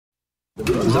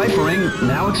Ciphering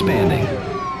now expanding.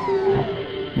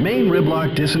 Main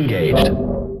riblock disengaged.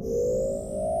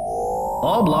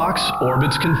 All blocks,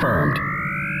 orbits confirmed.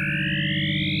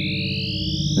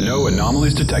 No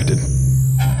anomalies detected.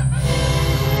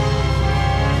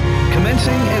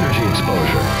 Commencing energy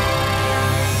exposure.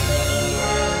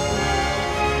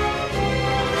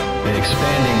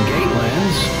 Expanding gate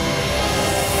lens.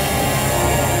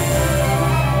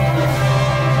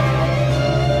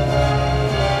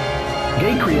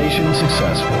 Gate creation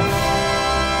successful.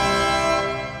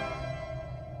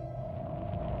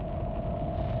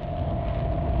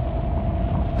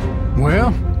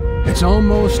 Well, it's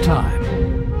almost time.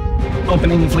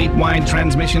 Opening fleet-wide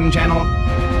transmission channel.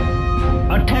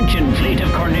 Attention, fleet of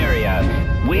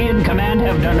Corneria. We in command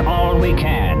have done all we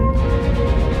can.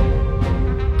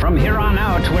 From here on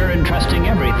out, we're entrusting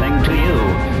everything to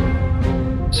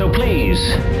you. So please,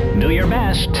 do your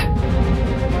best.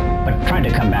 But try to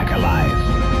come back alive.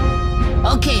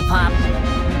 Okay, Pop.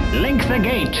 Link the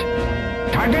gate.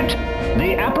 Target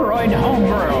the Aparoid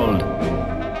Homeworld.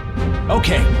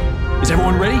 Okay. Is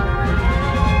everyone ready?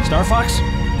 Star Fox,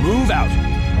 move out.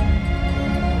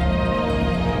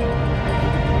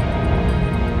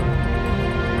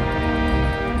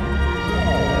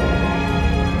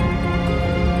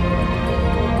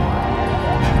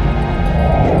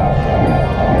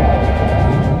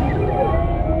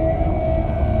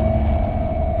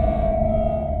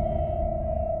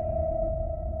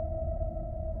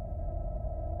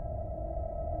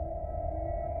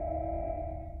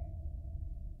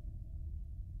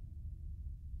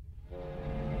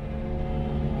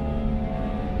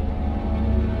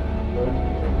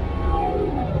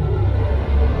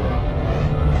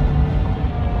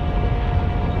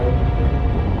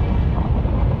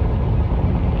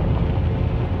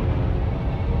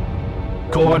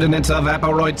 Coordinates of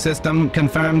Aparoid system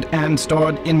confirmed and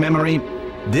stored in memory.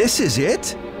 This is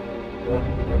it?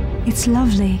 It's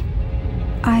lovely.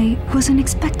 I wasn't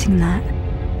expecting that.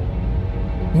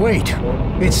 Wait,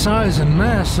 its size and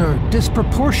mass are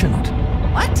disproportionate.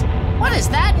 What? What does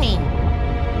that mean?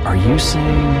 Are you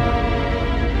saying...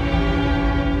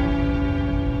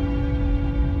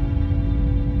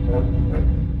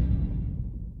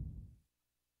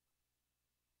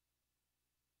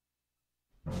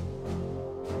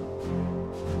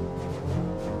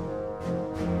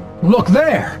 Look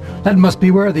there! That must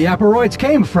be where the Aparoids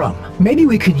came from. Maybe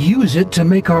we could use it to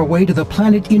make our way to the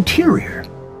planet interior.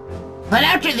 But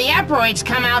after the Aparoids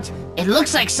come out, it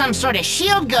looks like some sort of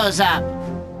shield goes up.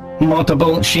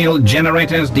 Multiple shield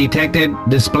generators detected,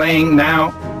 displaying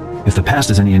now. If the past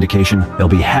is any indication, there'll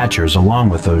be hatchers along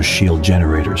with those shield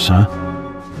generators, huh?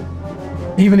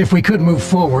 Even if we could move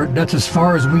forward, that's as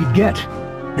far as we'd get.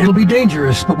 It'll be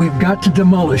dangerous, but we've got to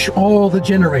demolish all the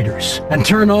generators and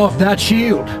turn off that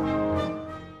shield.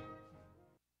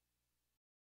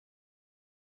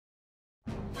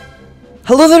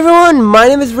 Hello there everyone, my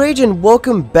name is Rage and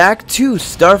welcome back to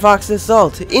Star Fox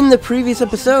Assault. In the previous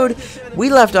episode, we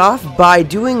left off by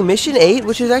doing Mission 8,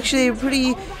 which is actually a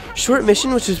pretty short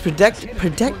mission, which is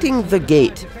protecting the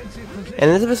gate. And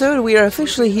in this episode, we are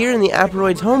officially here in the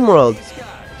Aparoid's Homeworld.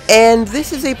 And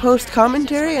this is a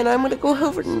post-commentary, and I'm going to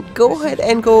go ahead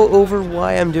and go over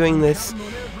why I'm doing this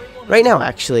right now,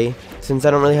 actually, since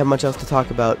I don't really have much else to talk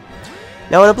about.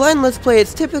 Now, in a blind Let's Play,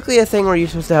 it's typically a thing where you're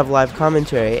supposed to have live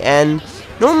commentary, and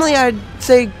normally I'd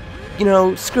say, you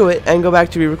know, screw it, and go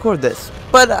back to re-record this.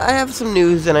 But I have some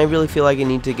news, and I really feel like I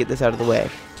need to get this out of the way.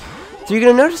 So you're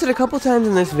going to notice it a couple times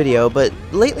in this video, but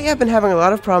lately I've been having a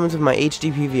lot of problems with my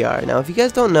HD PVR. Now, if you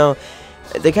guys don't know,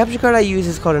 the capture card I use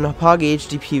is called an Apog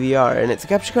HD PVR, and it's a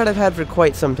capture card I've had for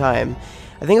quite some time.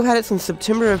 I think I've had it since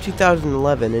September of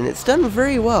 2011, and it's done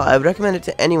very well. I would recommend it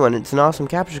to anyone. It's an awesome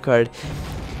capture card.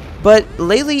 But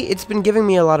lately, it's been giving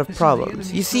me a lot of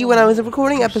problems. You see, when I was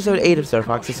recording episode 8 of Star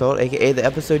Fox Assault, aka the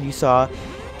episode you saw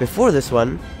before this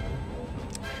one,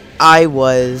 I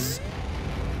was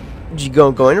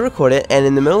going to record it, and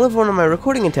in the middle of one of my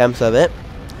recording attempts of it,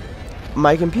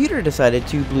 my computer decided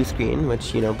to blue screen,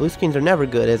 which, you know, blue screens are never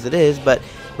good as it is, but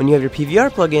when you have your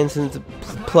PVR plugged in, since the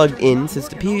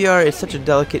PVR is such a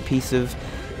delicate piece of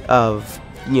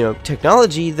you know,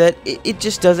 technology, that it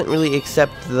just doesn't really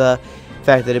accept the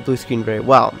fact that it blue screened very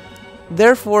well.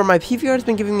 Therefore, my PVR has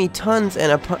been giving me tons,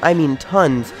 and I mean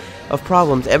tons, of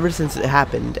problems ever since it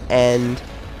happened, and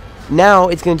now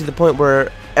it's getting to the point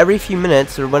where every few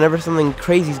minutes, or whenever something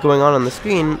crazy is going on the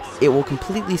screen, it will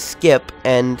completely skip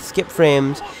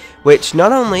frames, which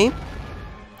not only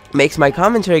makes my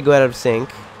commentary go out of sync,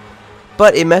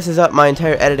 but it messes up my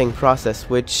entire editing process,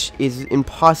 which is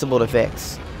impossible to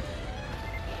fix.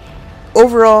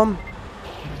 Overall,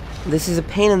 this is a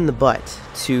pain in the butt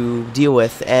to deal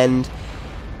with, and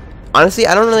honestly,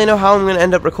 I don't really know how I'm going to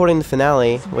end up recording the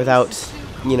finale without,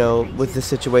 you know, with the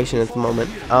situation at the moment.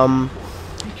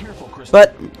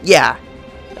 But, yeah.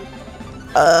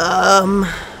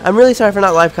 I'm really sorry for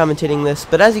not live commentating this,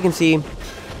 but as you can see,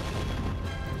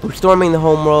 we're storming the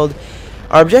homeworld.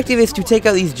 Our objective is to take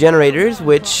out these generators,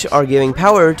 which are giving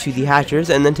power to the hatchers,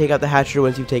 and then take out the hatcher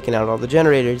once you've taken out all the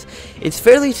generators. It's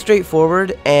fairly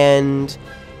straightforward, and,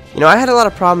 you know, I had a lot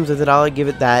of problems with it, I'll give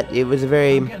it that. It was a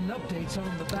very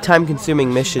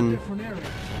time-consuming mission,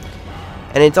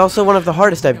 and it's also one of the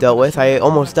hardest I've dealt with. I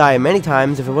almost die many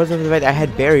times. If it wasn't for the fact I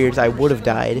had barriers, I would have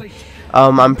died.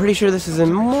 I'm pretty sure this is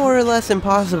more or less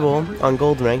impossible on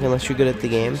gold rank unless you're good at the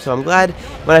game. So I'm glad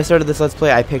when I started this Let's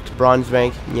Play I picked bronze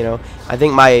rank. You know, I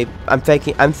think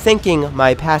I'm thanking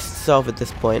my past self at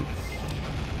this point.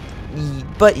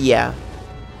 But yeah.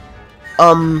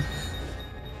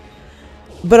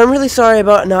 But I'm really sorry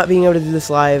about not being able to do this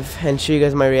live and show you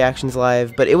guys my reactions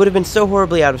live, but it would have been so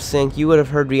horribly out of sync. You would have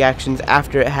heard reactions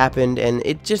after it happened, and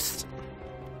it just...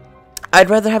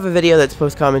 I'd rather have a video that's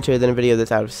post-commentary than a video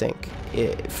that's out of sync,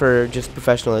 for just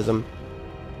professionalism.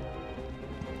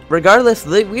 Regardless,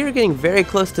 we are getting very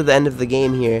close to the end of the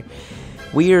game here.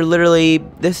 We are literally...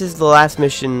 This is the last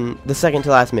mission, the second to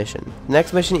last mission. The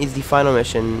next mission is the final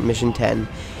mission, Mission 10.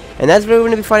 And that's where we're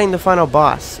going to be fighting the final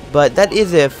boss, but that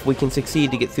is if we can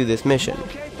succeed to get through this mission.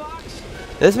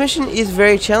 This mission is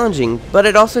very challenging, but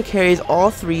it also carries all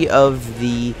three of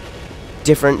the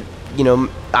different, you know,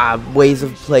 ways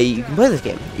of play you can play this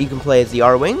game. You can play as the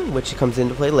R-Wing, which comes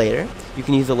into play later. You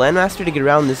can use the Landmaster to get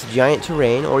around this giant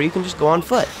terrain, or you can just go on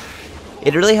foot.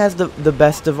 It really has the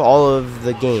best of all of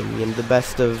the game, you know, the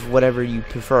best of whatever you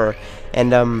prefer.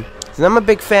 And so I'm a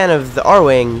big fan of the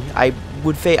R-Wing. I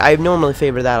normally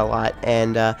favor that a lot,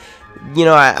 and you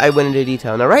know, I went into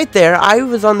detail. Now right there, I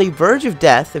was on the verge of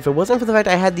death. If it wasn't for the fact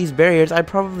I had these barriers, I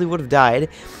probably would have died.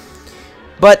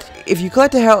 But if you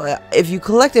collect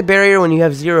a barrier when you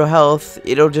have 0 health,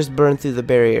 it'll just burn through the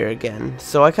barrier again.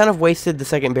 So I kind of wasted the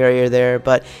second barrier there,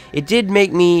 but it did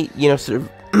make me, you know,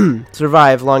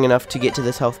 survive long enough to get to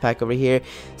this health pack over here.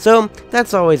 So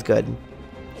that's always good.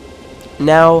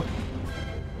 Now,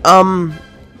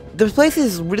 the place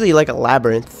is really like a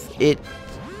labyrinth.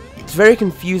 It's very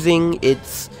confusing.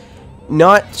 It's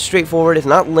not straightforward. It's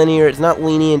not linear. It's not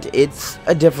lenient. It's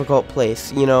a difficult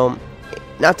place, you know.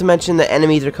 Not to mention the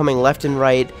enemies are coming left and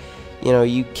right. You know,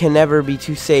 you can never be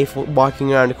too safe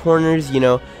walking around the corners, you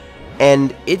know.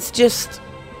 And it's just...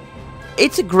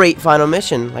 It's a great final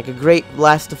mission, like a great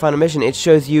last to final mission. It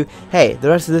shows you, hey, the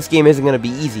rest of this game isn't going to be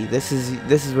easy. This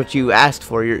is what you asked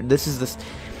for. This is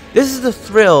the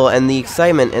thrill and the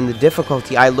excitement and the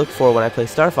difficulty I look for when I play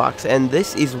Star Fox. And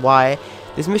this is why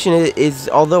this mission is,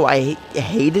 although I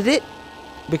hated it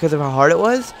because of how hard it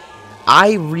was,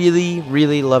 I really,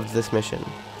 really loved this mission.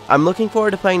 I'm looking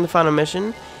forward to playing the final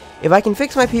mission. If I can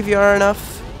fix my PVR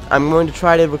enough, I'm going to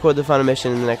try to record the final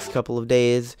mission in the next couple of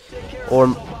days,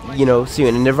 or, you know,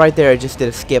 soon. And right there, I just did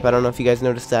a skip. I don't know if you guys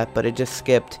noticed that, but it just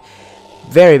skipped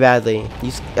very badly.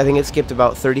 I think it skipped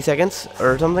about 30 seconds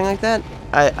or something like that.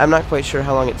 I'm not quite sure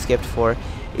how long it skipped for.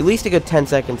 At least a good 10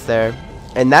 seconds there.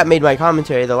 And that made my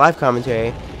commentary, the live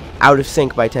commentary, out of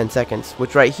sync by 10 seconds.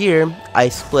 Which right here, I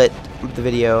split the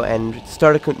video and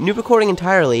started a new recording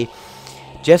entirely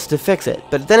just to fix it.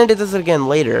 But then I did this again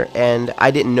later, and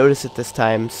I didn't notice it this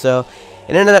time. So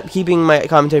it ended up keeping my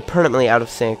commentary permanently out of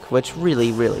sync, which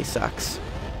really, really sucks.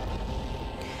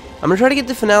 I'm going to try to get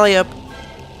the finale up.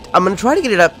 I'm going to try to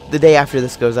get it up the day after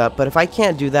this goes up, but if I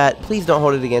can't do that, please don't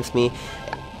hold it against me.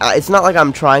 It's not like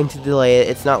I'm trying to delay it.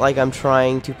 It's not like I'm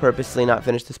trying to purposely not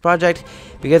finish this project,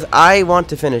 because I want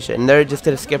to finish it. And there, just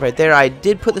did a skip right there. I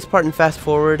did put this part in fast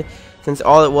forward, since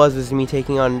all it was me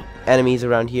taking on enemies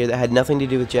around here that had nothing to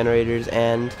do with generators,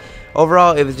 and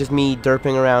overall it was just me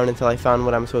derping around until I found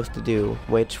what I'm supposed to do,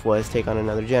 which was take on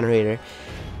another generator.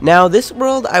 Now, this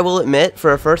world, I will admit,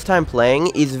 for a first time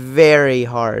playing, is very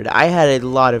hard. I had a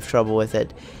lot of trouble with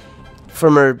it.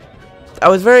 I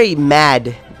was very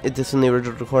mad at this in the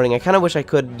original recording. I kind of wish I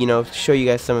could, you know, show you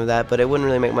guys some of that, but it wouldn't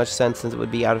really make much sense since it would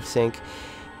be out of sync.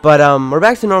 But, we're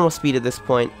back to normal speed at this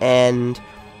point, and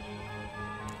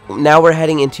now we're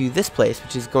heading into this place,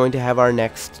 which is going to have our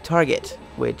next target,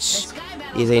 which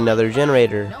is another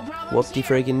generator.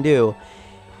 Whoop-de-friggin-do.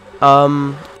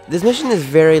 This mission is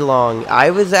very long. I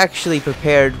was actually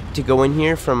prepared to go in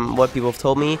here from what people have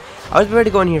told me. I was prepared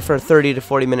to go in here for a 30 to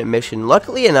 40 minute mission.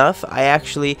 Luckily enough, I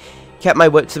actually kept my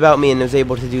wits about me and was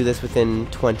able to do this within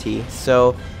 20.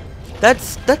 So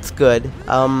that's good.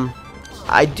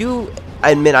 I do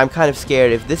I admit I'm kind of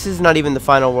scared. If this is not even the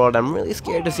final world, I'm really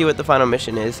scared to see what the final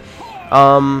mission is.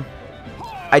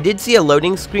 I did see a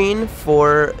loading screen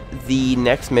for the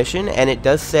next mission, and it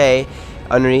does say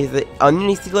underneath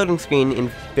the loading screen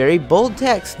in very bold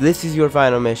text, "This is your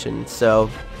final mission." So,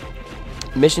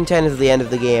 mission 10 is the end of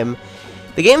the game.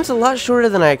 The game's a lot shorter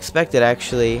than I expected,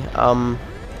 actually.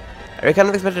 I kind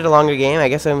of expected a longer game. I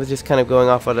guess I was just kind of going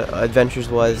off what Adventures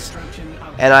was.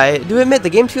 And I do admit, the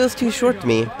game feels too short to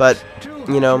me, but,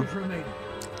 you know,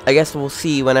 I guess we'll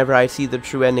see whenever I see the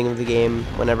true ending of the game,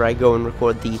 whenever I go and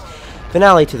record the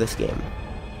finale to this game.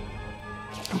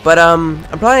 But,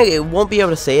 I probably won't be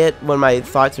able to say it when my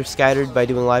thoughts are scattered by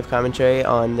doing live commentary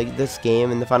on this game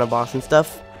and the final boss and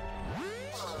stuff.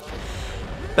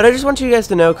 But I just want you guys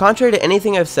to know, contrary to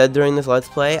anything I've said during this Let's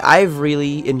Play, I've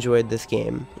really enjoyed this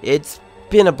game. It's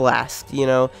been a blast, you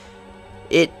know.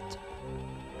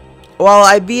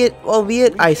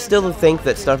 Albeit I still think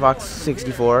that Star Fox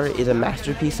 64 is a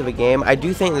masterpiece of a game, I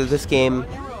do think that this game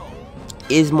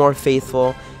is more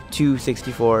faithful to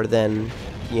 64 than,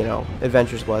 you know,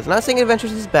 Adventures was. I'm not saying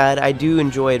Adventures is bad. I do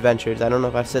enjoy Adventures. I don't know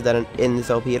if I've said that in this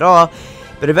LP at all,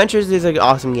 but Adventures is an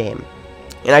awesome game.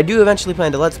 And I do eventually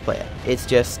plan to Let's Play it. It's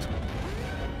just,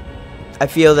 I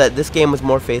feel that this game was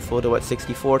more faithful to what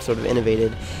 64 sort of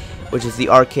innovated, which is the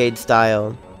arcade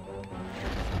style,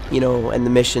 you know, and the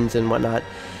missions and whatnot.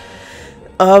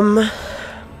 But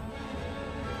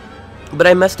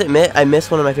I must admit, I miss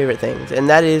one of my favorite things, and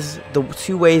that is the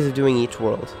two ways of doing each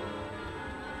world.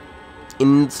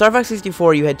 In Star Fox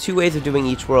 64, you had two ways of doing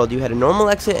each world. You had a normal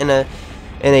exit and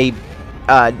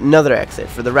another exit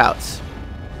for the routes.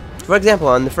 For example,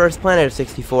 on the first planet of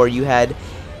 64, you could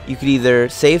either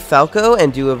save Falco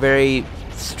and do a very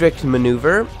strict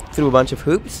maneuver through a bunch of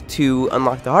hoops to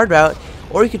unlock the hard route,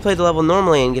 or you could play the level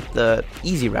normally and get the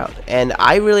easy route. And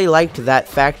I really liked that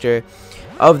factor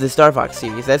of the Star Fox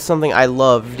series. That's something I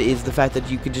loved, is the fact that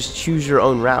you could just choose your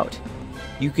own route.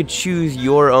 You could choose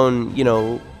your own, you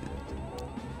know,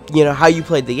 how you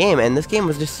played the game, and this game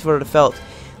was just sort of felt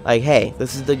like, hey,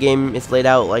 this is the game, it's laid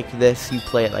out like this, you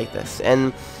play it like this.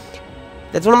 And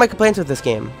that's one of my complaints with this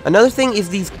game. Another thing is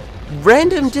these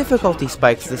random difficulty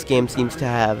spikes this game seems to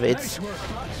have. It's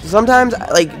sometimes,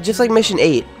 like, just like Mission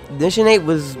 8. Mission 8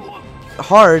 was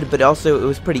hard, but also it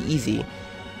was pretty easy.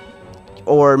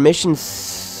 Or Mission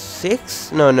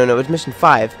 6? No, it was Mission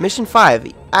 5. Mission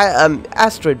 5,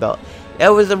 Asteroid Belt. That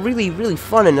was a really, really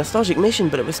fun and nostalgic mission,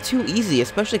 but it was too easy,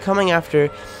 especially coming after,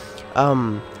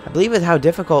 I believe it's how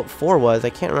difficult 4 was. I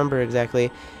can't remember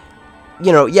exactly.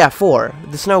 You know, yeah, 4,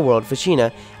 the Snow World,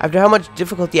 Fushina. After how much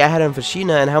difficulty I had on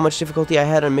Fushina and how much difficulty I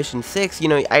had on Mission 6, you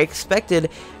know, I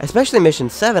expected, especially Mission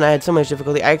 7, I had so much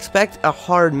difficulty, I expect a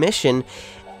hard mission,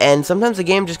 and sometimes the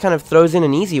game just kind of throws in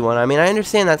an easy one. I mean, I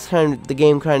understand that's kind of the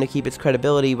game trying to keep its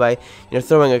credibility by, you know,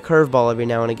 throwing a curveball every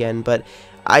now and again, but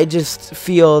I just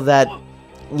feel that,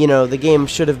 you know, the game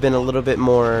should have been a little bit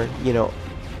more, you know,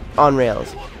 on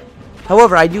rails.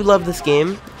 However, I do love this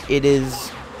game. It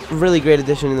is really great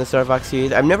addition in the Star Fox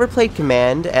series. I've never played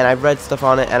Command, and I've read stuff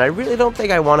on it, and I really don't think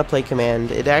I want to play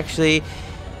Command. It actually,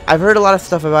 I've heard a lot of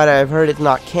stuff about it. I've heard it's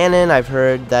not canon. I've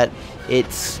heard that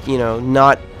it's, you know,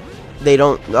 not, a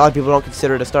lot of people don't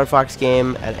consider it a Star Fox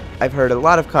game, and I've heard a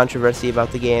lot of controversy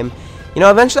about the game. You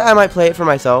know, eventually I might play it for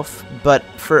myself, but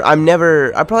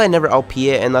I'll probably never LP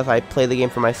it unless I play the game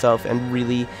for myself and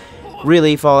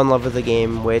really fall in love with the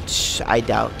game, which I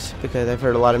doubt, because I've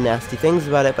heard a lot of nasty things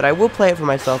about it, but I will play it for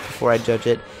myself before I judge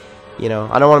it. You know,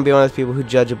 I don't want to be one of those people who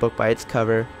judge a book by its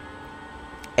cover.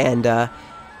 And,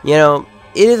 you know,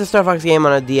 it is a Star Fox game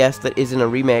on a DS that isn't a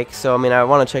remake, so, I mean, I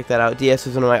want to check that out. DS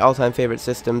is one of my all-time favorite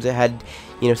systems. It had,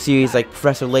 you know, series like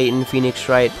Professor Layton, Phoenix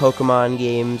Wright, Pokemon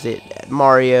games,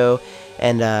 Mario,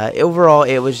 and overall,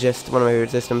 it was just one of my favorite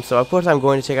systems. So, of course, I'm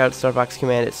going to check out Star Fox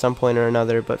Command at some point or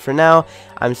another. But for now,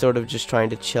 I'm sort of just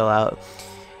trying to chill out.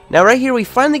 Now, right here, we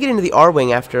finally get into the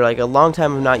R-Wing after, like, a long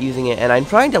time of not using it. And I'm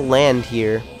trying to land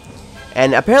here.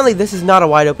 And apparently, this is not a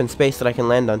wide open space that I can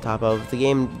land on top of. The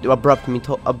game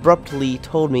abruptly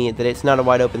told me that it's not a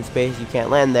wide open space. You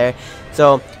can't land there.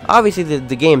 So, obviously,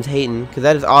 the game's hating, because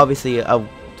that is obviously a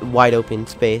wide open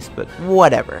space. But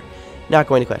whatever. Not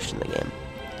going to question the game.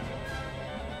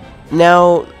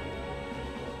 Now,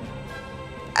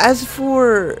 as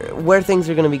for where things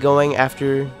are going to be going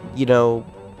after, you know,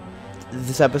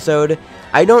 this episode,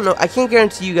 I don't know. I can't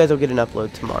guarantee you guys will get an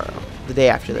upload tomorrow, the day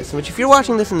after this. Which, if you're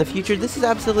watching this in the future, this is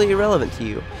absolutely irrelevant to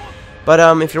you. But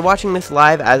if you're watching this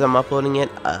live as I'm uploading it,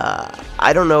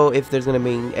 I don't know if there's going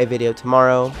to be a video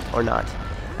tomorrow or not.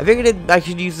 I figured I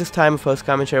should use this time of post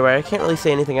commentary where I can't really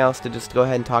say anything else to just go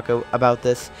ahead and talk about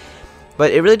this. But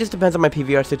it really just depends on my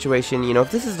PVR situation. You know, if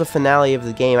this is the finale of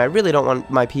the game, I really don't want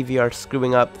my PVR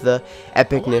screwing up the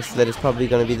epicness that is probably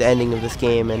going to be the ending of this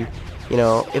game. And, you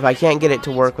know, if I can't get it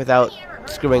to work without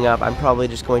screwing up, I'm probably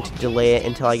just going to delay it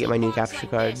until I get my new capture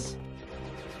card.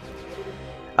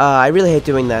 I really hate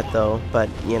doing that though, but,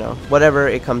 you know, whatever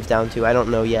it comes down to, I don't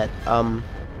know yet.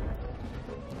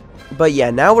 But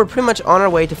yeah, now we're pretty much on our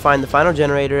way to find the final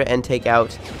generator and take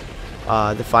out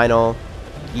the final,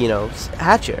 you know,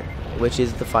 hatcher, which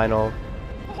is the final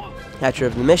hatcher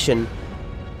of the mission.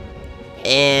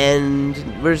 And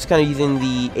we're just kind of using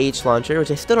the H launcher, which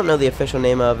I still don't know the official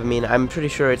name of. I mean, I'm pretty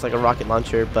sure it's like a rocket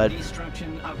launcher, but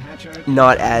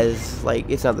not as, like,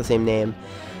 it's not the same name.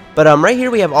 But right here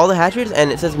we have all the hatchers,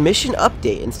 and it says mission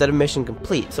update instead of mission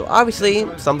complete. So obviously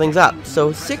something's up.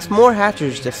 So 6 more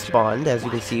hatchers just spawned. As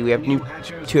you can see, we have new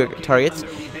 2 targets,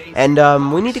 and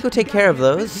we need to go take care of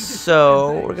those.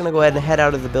 So we're gonna go ahead and head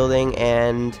out of the building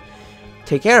and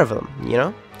take care of them. You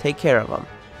know, take care of them.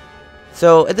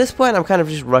 So at this point, I'm kind of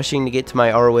just rushing to get to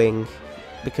my R-wing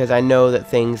because I know that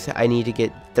there are things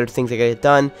I gotta get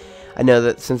done. I know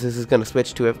that since this is going to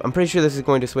switch to I'm pretty sure this is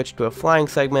going to switch to a flying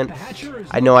segment.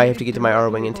 I know I have to get to my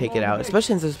R-wing and take it out,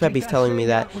 especially since Peppy's telling me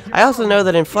that. I also know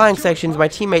that in flying sections, my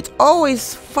teammates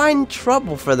always find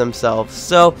trouble for themselves.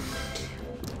 So,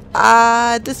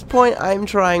 at this point, I'm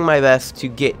trying my best to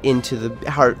get into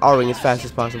the R-wing as fast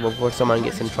as possible before someone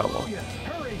gets in trouble.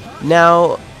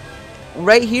 Now,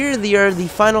 right here, they are the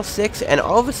final 6, and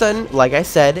all of a sudden, like I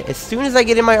said, as soon as I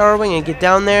get in my R-wing and get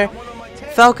down there,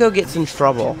 Falco gets in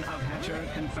trouble.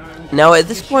 Now, at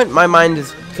this point, my mind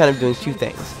is kind of doing 2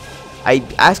 things. I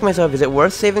ask myself, is it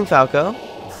worth saving Falco?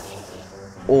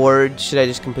 Or should I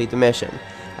just complete the mission?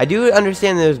 I do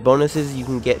understand that there's bonuses you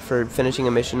can get for finishing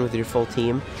a mission with your full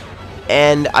team.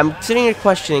 And I'm sitting here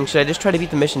questioning, should I just try to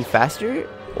beat the mission faster?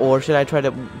 Or should I try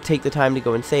to take the time to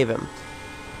go and save him?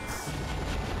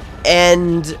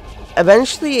 And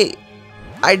eventually,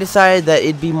 I decided that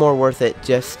it'd be more worth it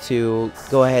just to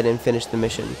go ahead and finish the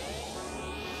mission.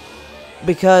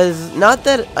 Because, not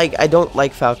that like I don't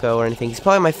like Falco or anything, he's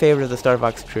probably my favorite of the Star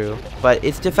Fox crew, but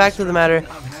it's the fact of the matter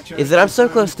is that I'm so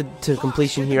close to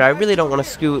completion here, I really don't want to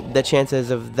screw the chances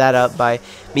of that up by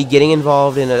me getting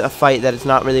involved in a fight that is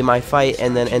not really my fight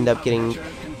and then end up getting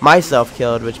myself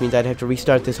killed, which means I'd have to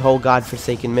restart this whole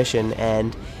godforsaken mission,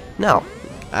 and no,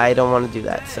 I don't want to do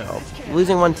that. So,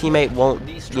 losing one teammate won't,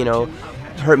 you know,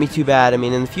 hurt me too bad. I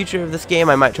mean, in the future of this game,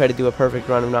 I might try to do a perfect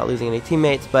run of not losing any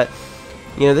teammates, but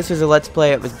you know, this was a Let's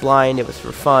Play, it was blind, it was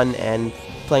for fun, and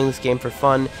playing this game for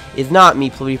fun is not me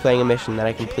replaying a mission that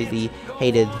I completely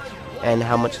hated and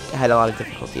had a lot of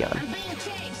difficulty on.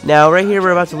 Now, right here,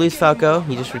 we're about to lose Falco,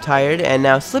 he just retired, and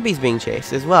now Slippy's being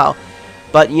chased as well.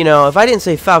 But, you know, if I didn't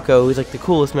save Falco, who's like the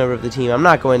coolest member of the team, I'm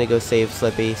not going to go save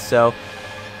Slippy, so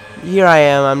here I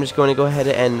am. I'm just going to go ahead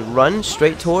and run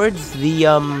straight towards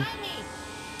the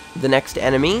next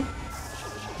enemy,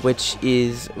 which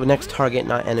is the next target,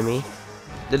 not enemy.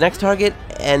 The next target,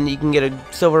 and you can get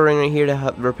a silver ring right here to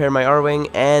help repair my R-wing,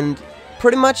 and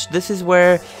pretty much this is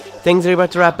where things are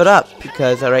about to wrap it up,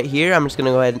 because right here I'm just going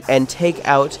to go ahead and take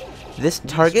out this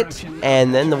target,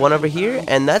 and then the one over here,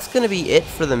 and that's going to be it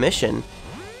for the mission.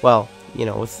 Well, you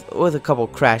know, with a couple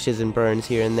crashes and burns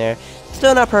here and there.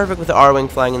 Still not perfect with the R-wing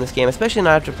flying in this game, especially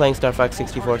not after playing Star Fox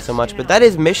 64 so much, but that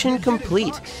is mission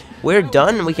complete. We're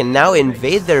done, we can now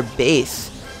invade their base.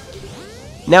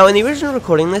 Now, in the original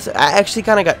recording this, I actually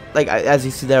kind of got, like, as you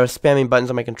see there, I was spamming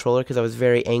buttons on my controller because I was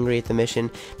very angry at the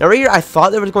mission. Now, right here, I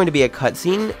thought there was going to be a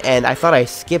cutscene, and I thought I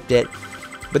skipped it,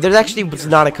 but there actually was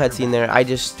not a cutscene there. I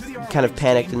just kind of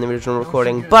panicked in the original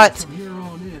recording, but,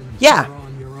 yeah,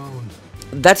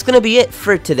 that's going to be it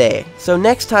for today. So,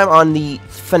 next time on the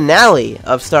finale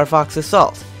of Star Fox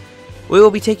Assault, we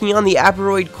will be taking on the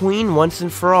Aparoid Queen once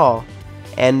and for all,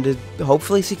 and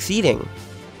hopefully succeeding.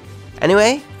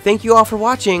 Anyway, thank you all for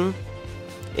watching.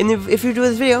 If you're doing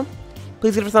this video,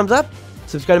 please give it a thumbs up.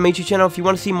 Subscribe to my YouTube channel if you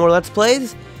want to see more Let's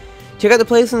Plays. Check out the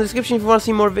playlist in the description if you want to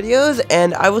see more videos.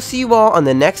 And I will see you all on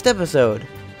the next episode.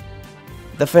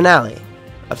 The finale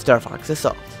of Star Fox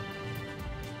Assault.